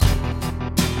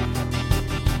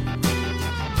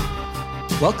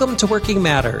Welcome to Working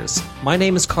Matters. My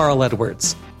name is Carl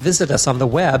Edwards. Visit us on the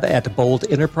web at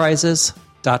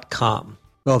boldenterprises.com.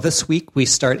 Well, this week we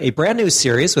start a brand new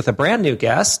series with a brand new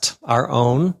guest, our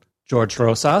own George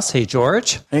Rosas. Hey,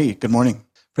 George. Hey, good morning.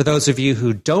 For those of you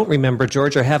who don't remember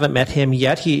George or haven't met him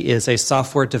yet, he is a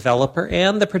software developer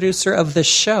and the producer of this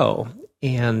show.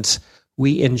 And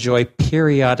we enjoy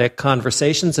periodic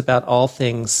conversations about all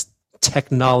things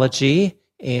technology,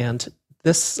 and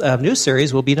this new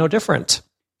series will be no different.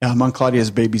 Yeah, I'm on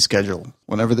Claudia's baby schedule.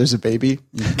 Whenever there's a baby,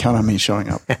 you can count on me showing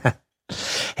up.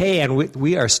 Hey, and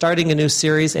we are starting a new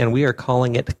series, and we are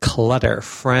calling it Clutter,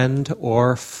 Friend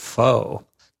or Foe.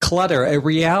 Clutter, a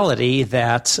reality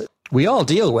that we all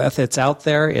deal with. It's out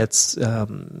there. It's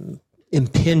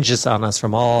impinges on us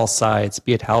from all sides,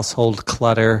 be it household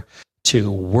clutter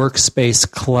to workspace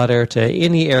clutter to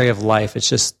any area of life. It's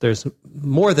just there's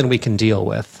more than we can deal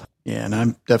with. Yeah, and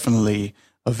I'm definitely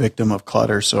a victim of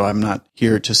clutter, so I'm not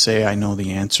here to say I know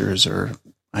the answers or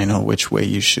I know which way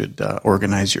you should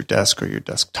organize your desk or your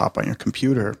desktop on your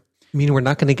computer. You mean we're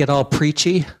not going to get all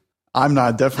preachy? I'm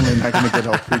definitely not going to get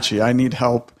all preachy. I need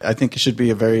help. I think it should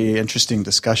be a very interesting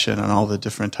discussion on all the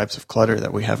different types of clutter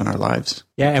that we have in our lives.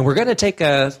 Yeah, and we're going to take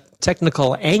a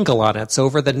technical angle on it. So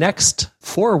over the next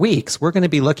 4 weeks, we're going to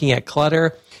be looking at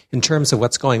clutter in terms of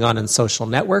what's going on in social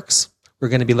networks. We're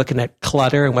going to be looking at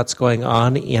clutter and what's going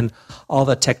on in all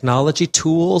the technology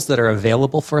tools that are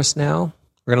available for us now.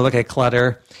 We're going to look at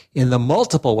clutter in the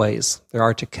multiple ways there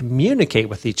are to communicate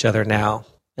with each other now.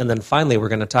 And then finally, we're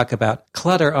going to talk about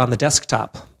clutter on the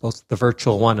desktop, both the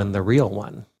virtual one and the real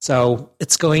one. So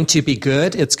it's going to be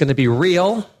good. It's going to be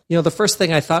real. You know, the first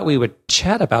thing I thought we would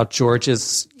chat about, George,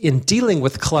 is in dealing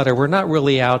with clutter, we're not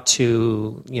really out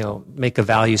to, make a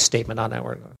value statement on it.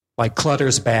 Like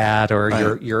clutter's bad, or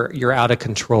right. you're out of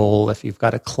control if you've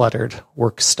got a cluttered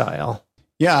work style.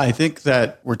 Yeah, I think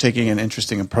that we're taking an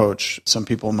interesting approach. Some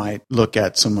people might look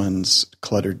at someone's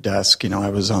cluttered desk.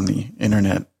 I was on the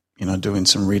internet, doing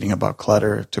some reading about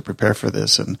clutter to prepare for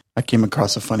this, and I came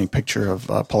across a funny picture of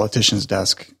a politician's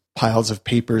desk. Piles of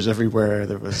papers everywhere.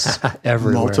 There was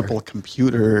multiple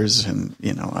computers, and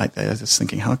I was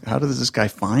thinking, how does this guy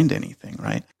find anything,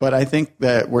 right? But I think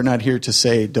that we're not here to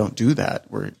say don't do that.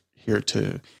 We're here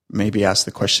to maybe ask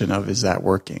the question of, is that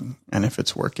working? And if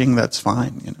it's working, that's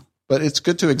fine, But it's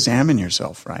good to examine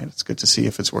yourself, right? It's good to see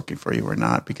if it's working for you or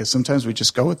not, because sometimes we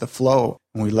just go with the flow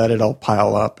and we let it all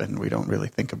pile up and we don't really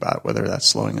think about whether that's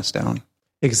slowing us down.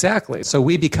 Exactly. So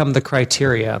we become the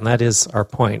criteria, and that is our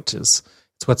point, is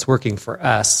it's what's working for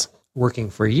us, working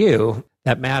for you,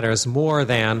 that matters more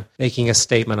than making a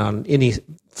statement on any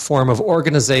form of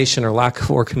organization or lack of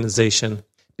organization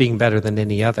being better than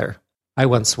any other. I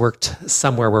once worked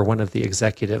somewhere where one of the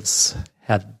executives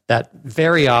had that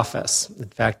very office. In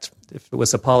fact, if it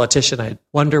was a politician, I'd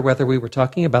wonder whether we were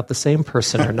talking about the same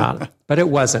person or not. But it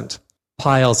wasn't.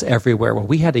 Piles everywhere. Well,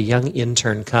 we had a young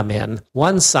intern come in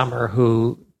one summer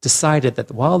who decided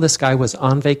that while this guy was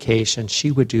on vacation,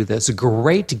 she would do this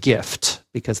great gift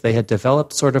because they had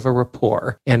developed sort of a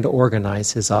rapport and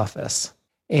organize his office.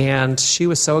 And she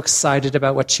was so excited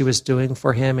about what she was doing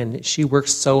for him, and she worked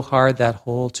so hard that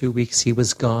whole 2 weeks he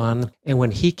was gone. And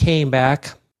when he came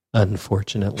back,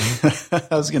 unfortunately,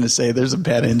 I was going to say there's a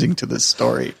bad ending to this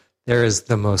story. There is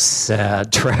the most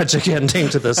sad, tragic ending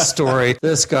to this story.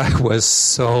 This guy was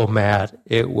so mad.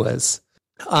 It was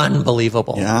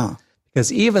unbelievable. Yeah.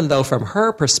 Because even though from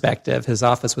her perspective, his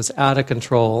office was out of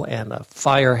control and a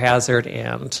fire hazard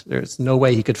and there's no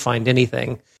way he could find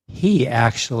anything, he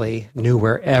actually knew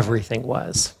where everything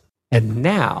was. And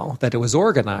now that it was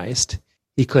organized,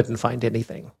 he couldn't find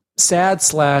anything.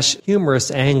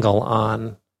 Sad/humorous angle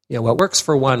on, what works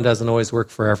for one doesn't always work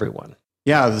for everyone.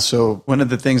 Yeah, so one of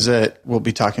the things that we'll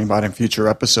be talking about in future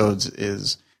episodes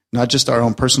is not just our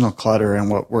own personal clutter and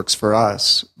what works for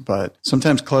us, but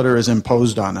sometimes clutter is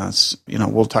imposed on us.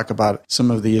 We'll talk about some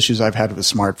of the issues I've had with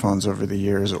smartphones over the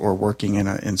years, or working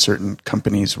in certain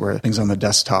companies where things on the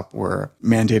desktop were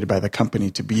mandated by the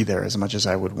company to be there as much as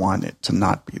I would want it to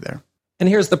not be there. And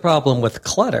here's the problem with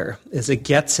clutter, is it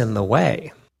gets in the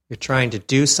way. You're trying to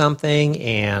do something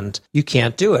and you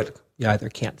can't do it. You either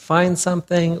can't find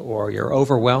something or you're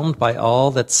overwhelmed by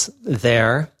all that's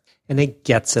there, and it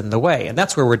gets in the way. And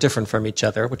that's where we're different from each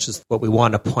other, which is what we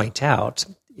want to point out,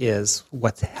 is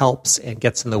what helps and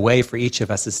gets in the way for each of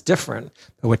us is different.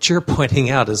 But what you're pointing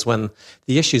out is when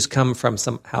the issues come from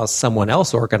how someone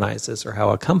else organizes or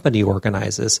how a company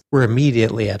organizes, we're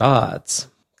immediately at odds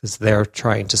because they're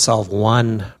trying to solve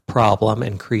one problem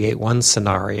and create one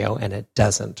scenario, and it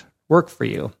doesn't work for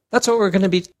you. That's what we're going to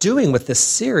be doing with this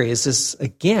series is,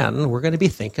 again, we're going to be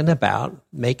thinking about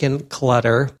making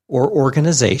clutter or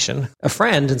organization a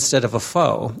friend instead of a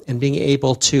foe, and being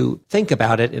able to think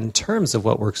about it in terms of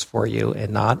what works for you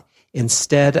and not,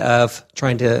 instead of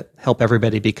trying to help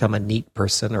everybody become a neat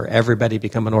person or everybody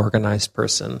become an organized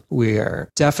person. We are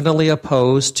definitely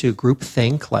opposed to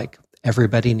groupthink, like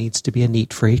everybody needs to be a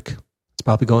neat freak. It's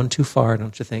probably going too far,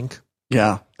 don't you think?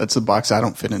 Yeah, that's the box I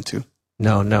don't fit into.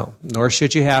 No, nor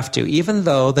should you have to, even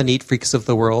though the neat freaks of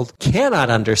the world cannot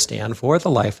understand for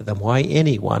the life of them why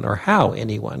anyone or how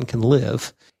anyone can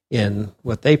live in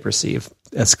what they perceive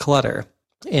as clutter.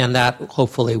 And that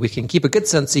hopefully we can keep a good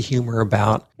sense of humor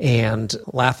about and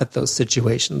laugh at those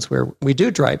situations where we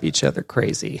do drive each other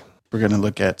crazy. We're going to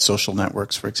look at social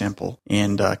networks, for example,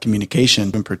 and communication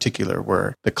in particular,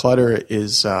 where the clutter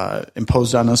is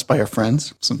imposed on us by our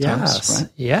friends sometimes,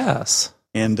 right? Yes.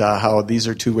 And how these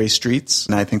are two-way streets.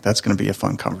 And I think that's going to be a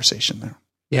fun conversation there.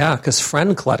 Yeah, because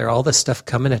friend clutter, all this stuff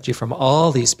coming at you from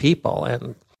all these people.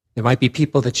 And there might be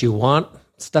people that you want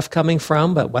stuff coming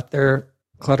from, but what they're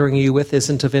cluttering you with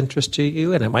isn't of interest to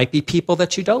you. And it might be people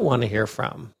that you don't want to hear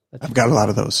from. I've got a lot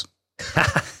of those.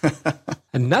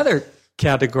 Another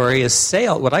category is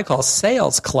what I call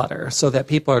sales clutter, so that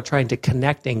people are trying to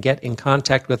connect and get in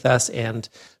contact with us and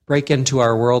break into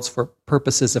our worlds for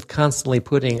purposes of constantly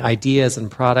putting ideas and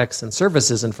products and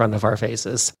services in front of our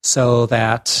faces, so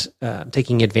that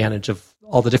taking advantage of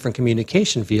all the different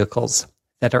communication vehicles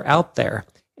that are out there.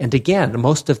 And again,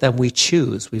 most of them we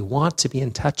choose. We want to be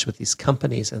in touch with these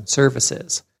companies and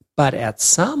services. But at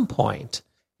some point,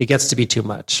 it gets to be too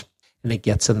much. And it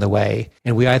gets in the way,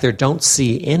 and we either don't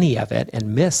see any of it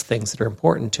and miss things that are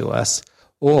important to us,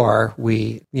 or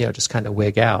we, just kind of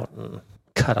wig out and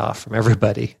cut off from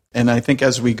everybody. And I think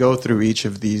as we go through each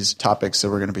of these topics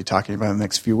that we're going to be talking about in the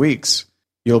next few weeks,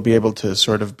 you'll be able to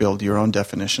sort of build your own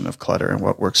definition of clutter and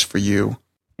what works for you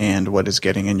and what is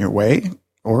getting in your way,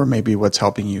 or maybe what's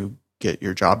helping you get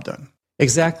your job done.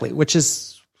 Exactly, which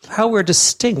is how we're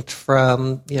distinct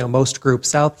from, most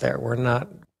groups out there. We're not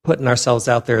putting ourselves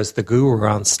out there as the guru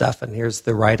on stuff, and here's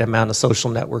the right amount of social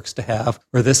networks to have,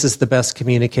 or this is the best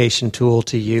communication tool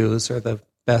to use, or the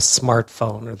best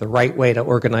smartphone, or the right way to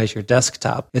organize your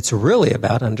desktop. It's really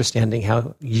about understanding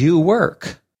how you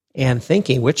work and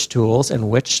thinking which tools and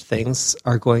which things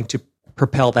are going to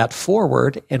propel that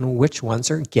forward and which ones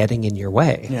are getting in your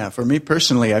way. Yeah, for me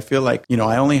personally, I feel like,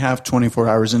 I only have 24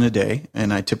 hours in a day,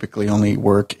 and I typically only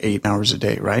work 8 hours a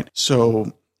day, right?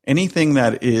 So anything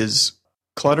that is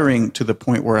cluttering to the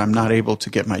point where I'm not able to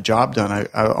get my job done,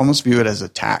 I almost view it as a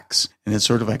tax. And it's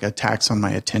sort of like a tax on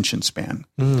my attention span.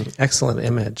 Excellent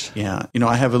image. Yeah.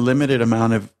 I have a limited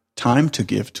amount of time to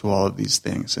give to all of these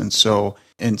things. And so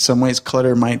in some ways,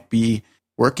 clutter might be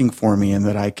working for me in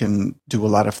that I can do a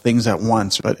lot of things at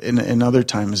once. But in other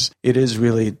times, it is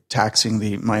really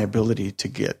taxing my ability to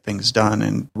get things done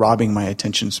and robbing my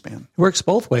attention span. It works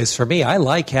both ways for me. I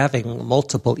like having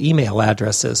multiple email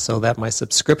addresses so that my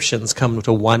subscriptions come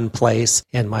to one place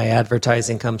and my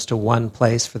advertising comes to one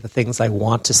place for the things I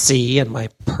want to see, and my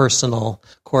personal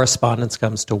correspondence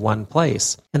comes to one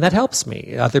place. And that helps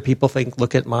me. Other people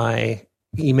look at my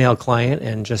email client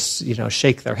and just,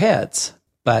 shake their heads.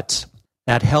 But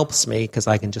that helps me because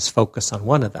I can just focus on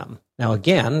one of them. Now,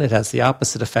 again, it has the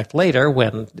opposite effect later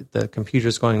when the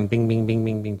computer's going bing, bing, bing,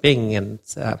 bing, bing, bing, and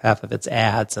half of it's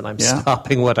ads, and I'm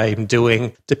stopping what I'm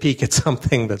doing to peek at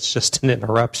something that's just an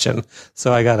interruption.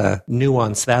 So I got to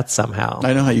nuance that somehow.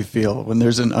 I know how you feel. When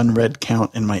there's an unread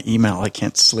count in my email, I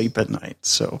can't sleep at night.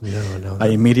 So No. I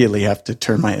immediately have to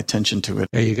turn my attention to it.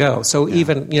 There you go. So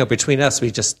even, between us,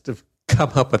 we just come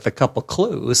up with a couple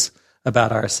clues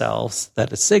about ourselves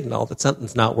that a signal that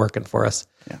something's not working for us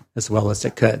as well as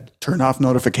it could. Turn off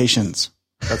notifications.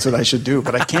 That's what I should do,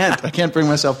 but I can't. I can't bring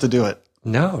myself to do it.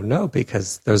 No,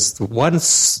 because there's one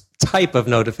type of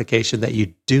notification that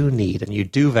you do need and you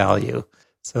do value.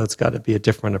 So it's got to be a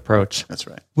different approach. That's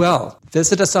right. Well,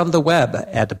 visit us on the web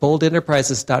at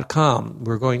boldenterprises.com.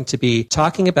 We're going to be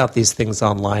talking about these things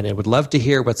online and would love to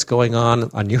hear what's going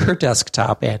on your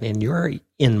desktop and in your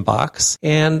inbox,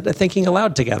 and thinking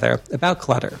aloud together about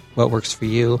clutter, what works for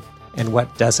you and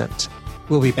what doesn't.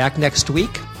 We'll be back next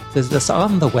week. Visit us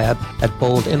on the web at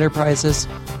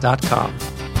boldenterprises.com.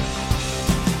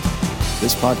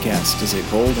 This podcast is a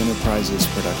Bold Enterprises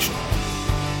production.